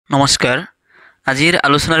নমস্কাৰ আজিৰ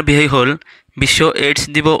আলোচনাৰ বিষয় হ'ল বিশ্ব এইডছ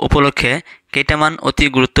দিৱস উপলক্ষে কেইটামান অতি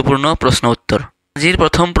গুৰুত্বপূৰ্ণ প্ৰশ্ন উত্তৰ। আজিৰ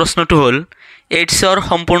প্ৰথম প্ৰশ্নটো হ'ল এইডছৰ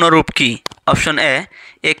সম্পূৰ্ণ ৰূপ কি? Option A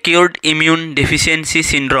একিউৰ্ড immune deficiency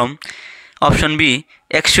syndrome, option B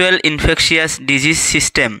actual infectious disease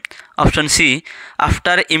system, option C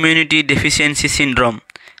after immunity deficiency syndrome,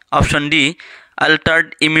 option D আল্টাৰ্ড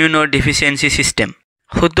immuno deficiency system.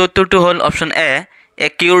 শুদ্ধ উত্তৰটো হ'ল option A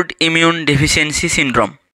একিউৰ্ড immune deficiency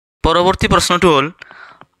syndrome. পৰৱৰ্তী প্ৰশ্নটো হ'ল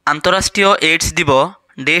আন্তঃৰাষ্ট্ৰীয় এইডছ দিৱস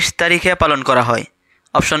ডেছ তাৰিখে পালন কৰা হয়?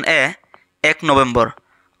 Option A 1 November,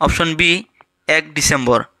 option B 1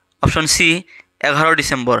 December, option C 11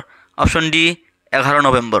 December, option D 11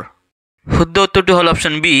 November. শুদ্ধ উত্তৰটো হ'ল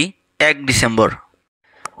অপশ্যন বি 1 ডিচেম্বৰ।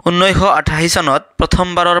 1988 চনত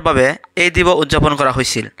প্ৰথমবাৰৰ বাবে এই দিৱস উদযাপন কৰা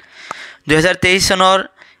হৈছিল। 2023 চনৰ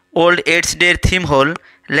ৱৰ্ল্ড এইডছ ডেৰ থিম হ'ল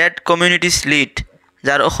লেট কমিউনিটিজ লিড,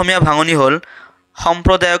 যাৰ অসমীয়া ভাঙনি হ'ল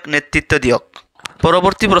সম্প্ৰদায়ক নেতৃত্ব দিয়ক।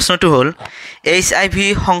 পৰৱৰ্তী প্ৰশ্নটো হ'ল HIV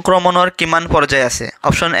সংক্ৰমণৰ কিমান পৰ্যায় আছে?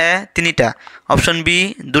 অপশ্যন এ 3টা, অপশ্যন বি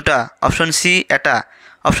 2টা, অপশ্যন চি 1টা,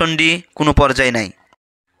 অপশ্যন ডি কোনো পৰ্যায় নাই।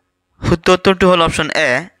 শুদ্ধ উত্তৰটো হ'ল অপশ্যন এ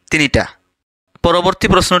 3টা। পৰৱৰ্তী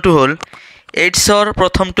প্ৰশ্নটো হ'ল এইডছৰ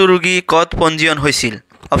প্ৰথমটো ৰোগী ক'ত পঞ্জীয়ন হৈছিল?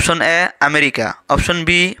 Option A America, option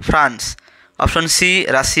B France, option C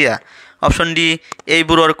Russia, option D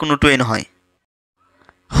এইবোৰৰ কোনোটোৱেই নহয়।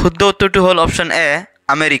 শুদ্ধ উত্তৰটো হ'ল অপশ্যন এ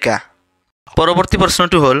আমেৰিকা। পৰৱৰ্তী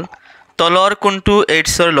প্ৰশ্নটো হ'ল তলৰ কোনটো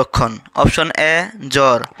এইডছৰ লক্ষণ? অপশ্যন এ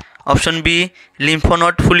জ্বৰ, অপশ্যন বি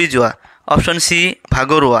লিম্ফনট ফুলি যোৱা, অপশ্যন চি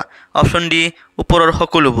ভাগৰুৱা, অপশ্যন ডি ওপৰৰ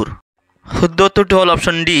সকলোবোৰ। শুদ্ধ উত্তৰটো হ'ল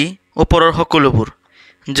অপশ্যন ডি ওপৰৰ সকলোবোৰ।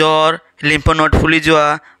 জ্বৰ, লিম্ফনট ফুলি যোৱা,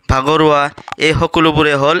 ভাগৰুৱা এই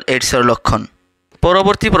সকলোবোৰে হ'ল এইডছৰ লক্ষণ।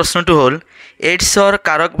 পৰৱৰ্তী প্ৰশ্নটো হ'ল এইডছৰ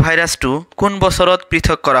কাৰক ভাইৰাছটো কোন বছৰত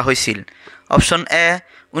পৃথক কৰা হৈছিল? অপশ্যন এ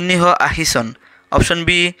 1980 চন, অপশ্যন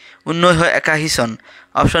বি 1981 চন,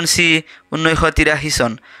 অপশ্যন চি 1983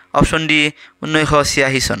 চন, অপশ্যন ডি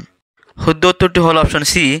 1986 চন। শুদ্ধ উত্তৰটো হ'ল অপশ্যন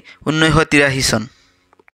চি 1983 চন।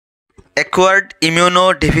 একুৱাৰ্ড ইমিউনো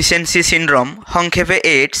ডেফিচিয়েঞ্চি চিণ্ড্ৰম সংক্ষেপে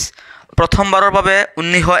এইডছ প্ৰথমবাৰৰ বাবে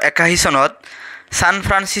 1981 চনত ছান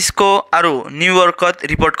ফ্ৰান্সিস্কো আৰু নিউয়ৰ্কত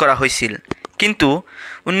ৰিপৰ্ট কৰা হৈছিল, কিন্তু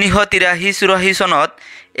 1983-84 চনত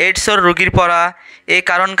এইডছৰ ৰোগীৰ পৰা এই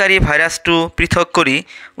কাৰণকাৰী ভাইৰাছটো পৃথক কৰি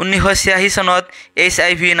 1986 চনত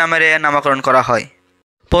HIV নামেৰে নামকৰণ কৰা হয়।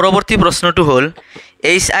 পৰৱৰ্তী প্ৰশ্নটো হ'ল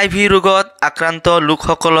HIV ৰোগত আক্ৰান্ত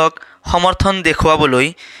লোকসকলক সমৰ্থন দেখুৱাবলৈ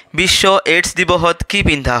বিশ্ব এইডছ দিৱসত কি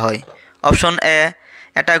পিন্ধা হয়? অপশ্যন এ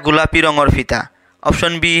এটা গোলাপী ৰঙৰ ফিতা,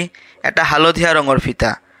 অপশ্যন বি এটা হালধীয়া ৰঙৰ ফিতা,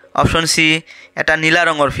 অপশ্যন চি এটা নীলা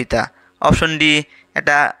ৰঙৰ ফিতা, অপশ্যন ডি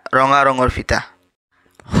এটা ৰঙা ৰঙৰ ফিতা।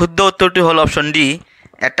 শুদ্ধ উত্তৰটো হ'ল অপশ্যন ডি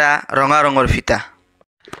এটা ৰঙা ৰঙৰ ফিতা।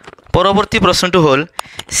 পৰৱৰ্তী প্ৰশ্নটো হ'ল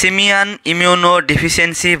চিমিয়ান ইমিউনো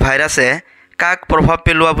ডেফিচিয়েঞ্চি ভাইৰাছে কাক প্ৰভাৱ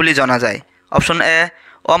পেলোৱা বুলি জনা যায়? অপশ্যন এ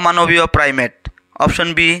অমানৱীয় প্ৰাইমেট, অপশ্যন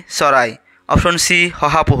বি চৰাই, অপশ্যন চি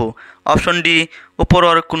শহাপহু, অপশ্যন ডি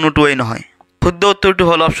ওপৰৰ কোনোটোৱেই নহয়। শুদ্ধ উত্তৰটো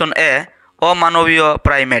হ'ল অপশ্যন এ অমানৱীয়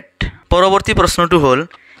প্ৰাইমেট। পৰৱৰ্তী প্ৰশ্নটো হ'ল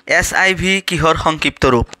HIV কিহৰ সংক্ষিপ্ত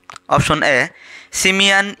ৰূপ? Option A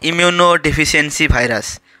চিমিয়ান immuno deficiency virus,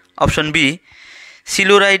 option B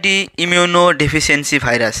চিলুৰাইডি immuno deficiency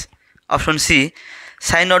virus, option C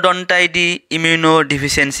চাইনোডণ্টাইডি immuno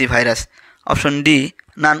deficiency virus, option D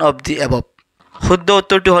none of the above. শুদ্ধ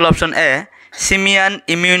উত্তৰটো হ'ল option A চিমিয়ান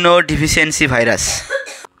immuno deficiency virus.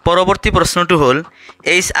 পৰৱৰ্তী প্ৰশ্নটো হ'ল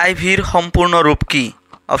HIVৰ সম্পূৰ্ণ ৰূপ কি?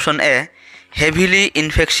 Option A heavily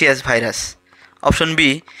infectious virus, option B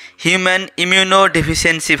human immuno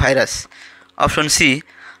deficiency virus, option C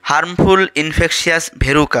harmful infectious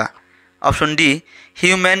ভেৰুকা, option D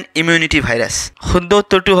human immunity virus. শুদ্ধ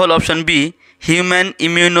উত্তৰটো হ'ল option B human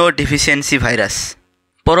immuno deficiency virus.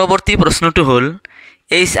 পৰৱৰ্তী প্ৰশ্নটো হ'ল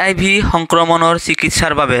HIV সংক্ৰমণৰ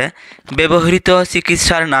চিকিৎসাৰ বাবে ব্যৱহৃত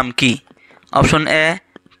চিকিৎসাৰ নাম কি? Option A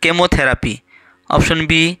chemotherapy, option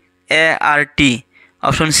B ART,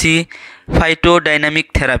 option C ফাইটোডাইনামিক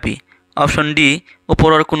therapy, option D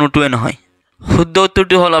ওপৰৰ কোনোটোৱে নহয়। শুদ্ধ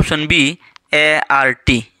উত্তৰটো হ'ল অপশ্যন বি ART।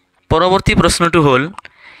 পৰৱৰ্তী প্ৰশ্নটো হ'ল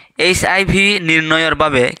HIV নিৰ্ণয়ৰ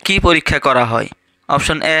বাবে কি পৰীক্ষা কৰা হয়?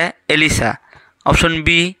 Option A Alyssa, option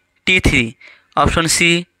B T3, option C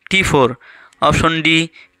T4, option D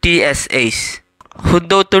TSH।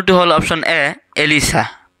 শুদ্ধ উত্তৰটো হ'ল অপশ্যন এ এলিছা।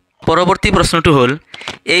 পৰৱৰ্তী প্ৰশ্নটো হ'ল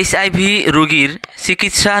HIV ৰোগীৰ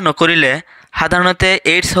চিকিৎসা নকৰিলে সাধাৰণতে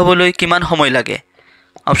এইডছ হ'বলৈ কিমান সময় লাগে?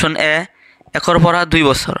 অপশ্যন এ 1 পৰা 2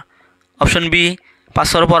 বছৰ, অপশ্যন বি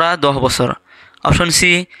 5 পৰা 10 বছৰ, অপশ্যন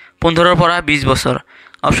চি 15 পৰা 20 বছৰ,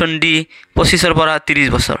 অপশ্যন ডি 25 পৰা 30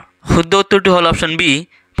 বছৰ। শুদ্ধ উত্তৰটো হ'ল অপশ্যন বি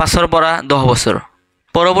 5 পৰা 10 বছৰ।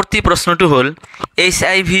 পৰৱৰ্তী প্ৰশ্নটো হ'ল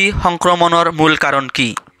HIV সংক্ৰমণৰ মূল কাৰণ কি?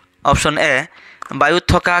 অপশ্যন এ বায়ুত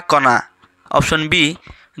থকা কণা, অপশ্যন বি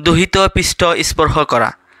দূষিত পৃষ্ঠ স্পৰ্শ কৰা,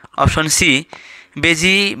 অপশ্যন চি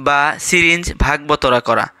বেজী বা চিৰিঞ্জ ভাগ বতৰা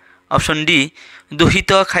কৰা, অপশ্যন ডি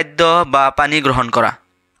দূষিত খাদ্য বা পানী গ্ৰহণ কৰা।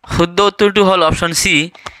 শুদ্ধ উত্তৰটো হ'ল অপশ্যন চি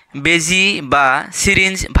বেজী বা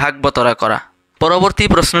চিৰিঞ্জ ভাগ বতৰা কৰা। পৰৱৰ্তী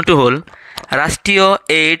প্ৰশ্নটো হ'ল ৰাষ্ট্ৰীয়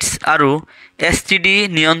এইডছ আৰু STD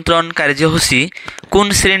নিয়ন্ত্ৰণ কাৰ্যসূচী কোন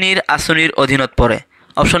শ্ৰেণীৰ আঁচনিৰ অধীনত পৰে?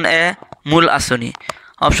 অপশ্যন এ মূল আঁচনি,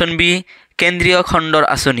 অপশ্যন বি কেন্দ্ৰীয় খণ্ডৰ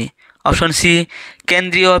আঁচনি, অপশ্যন চি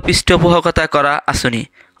কেন্দ্ৰীয় পৃষ্ঠপোষকতা কৰা আঁচনি,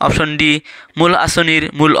 অপশ্যন ডি মূল আঁচনিৰ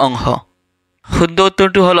মূল অংশ। শুদ্ধ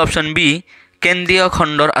উত্তৰটো হ'ল অপশ্যন বি কেন্দ্ৰীয়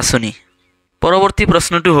খণ্ডৰ আঁচনি। পৰৱৰ্তী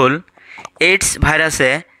প্ৰশ্নটো হ'ল এইডছ ভাইৰাছে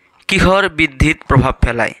কিহৰ বৃদ্ধিত প্ৰভাৱ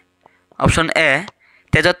পেলায়? অপশ্যন এ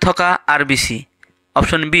তেজত থকা RBC,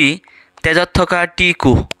 অপশ্যন বি তেজত থকা T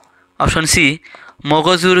কোষ, অপশ্যন চি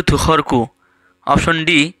মগজুৰ ধূসৰ কোষ, অপশ্যন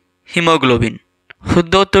ডি হিমোগ্লোবিন।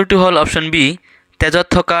 শুদ্ধ উত্তৰটো হ'ল অপশ্যন বি তেজত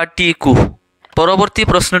থকা T কোষ। পৰৱৰ্তী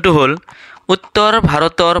প্ৰশ্নটো হ'ল উত্তৰ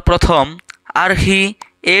ভাৰতৰ প্ৰথম আৰ্হি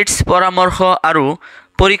এইডছ পৰামৰ্শ আৰু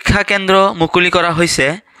পৰীক্ষা কেন্দ্ৰ মুকলি কৰা হৈছে?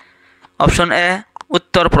 Option A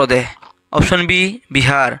Uttar Pradesh, option B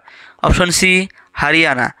Bihar, option C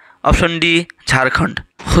Haryana, option D Jharkhand.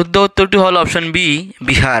 শুদ্ধ উত্তৰটো হ'ল অপশ্যন বি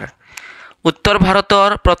বিহাৰ। উত্তৰ ভাৰতৰ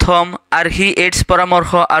প্ৰথম আৰ্হি এইডছ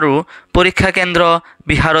পৰামৰ্শ আৰু পৰীক্ষা কেন্দ্ৰ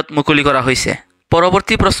বিহাৰত মুকলি কৰা হৈছে।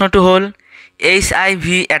 পৰৱৰ্তী প্ৰশ্নটো হ'ল HIV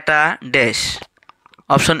এটা ডেছ?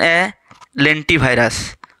 Option A লেণ্টি virus,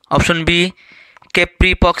 option B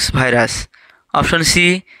কেপ্ৰিপক্স virus, option C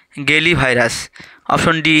গেলি virus,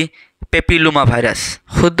 option D papilloma virus.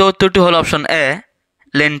 শুদ্ধ উত্তৰটো হ'ল অপশ্যন এ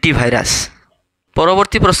লেণ্টি ভাইৰাছ।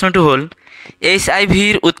 পৰৱৰ্তী প্ৰশ্নটো হ'ল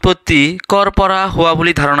HIVৰ উৎপত্তি ক'ৰ পৰা হোৱা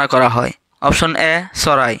বুলি ধাৰণা কৰা হয়? অপশ্যন এ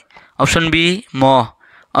চৰাই, অপশ্যন বি মহ,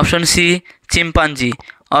 option C chimpanzee,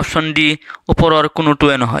 option D ওপৰৰ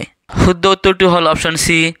কোনোটোৱে নহয়। শুদ্ধ উত্তৰটো হ'ল অপশ্যন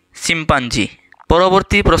চি চিম্পাঞ্জী।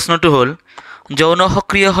 পৰৱৰ্তী প্ৰশ্নটো হ'ল যৌন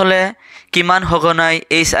সক্ৰিয় হ'লে কিমান সঘনাই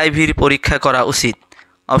HIVৰ পৰীক্ষা কৰা উচিত?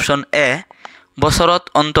 অপশ্যন এ বছৰত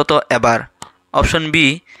অন্ততঃ এবাৰ, অপশ্যন বি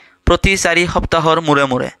প্ৰতি 4 সপ্তাহৰ মূৰে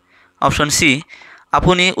মূৰে, অপশ্যন চি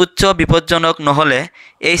আপুনি উচ্চ বিপদজনক নহ'লে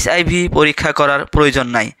HIV পৰীক্ষা কৰাৰ প্ৰয়োজন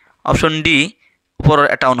নাই, অপশ্যন ডি ওপৰৰ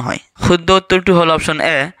এটাও নহয়। শুদ্ধ উত্তৰটো হ'ল অপশ্যন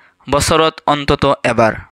এ বছৰত অন্ততঃ এবাৰ।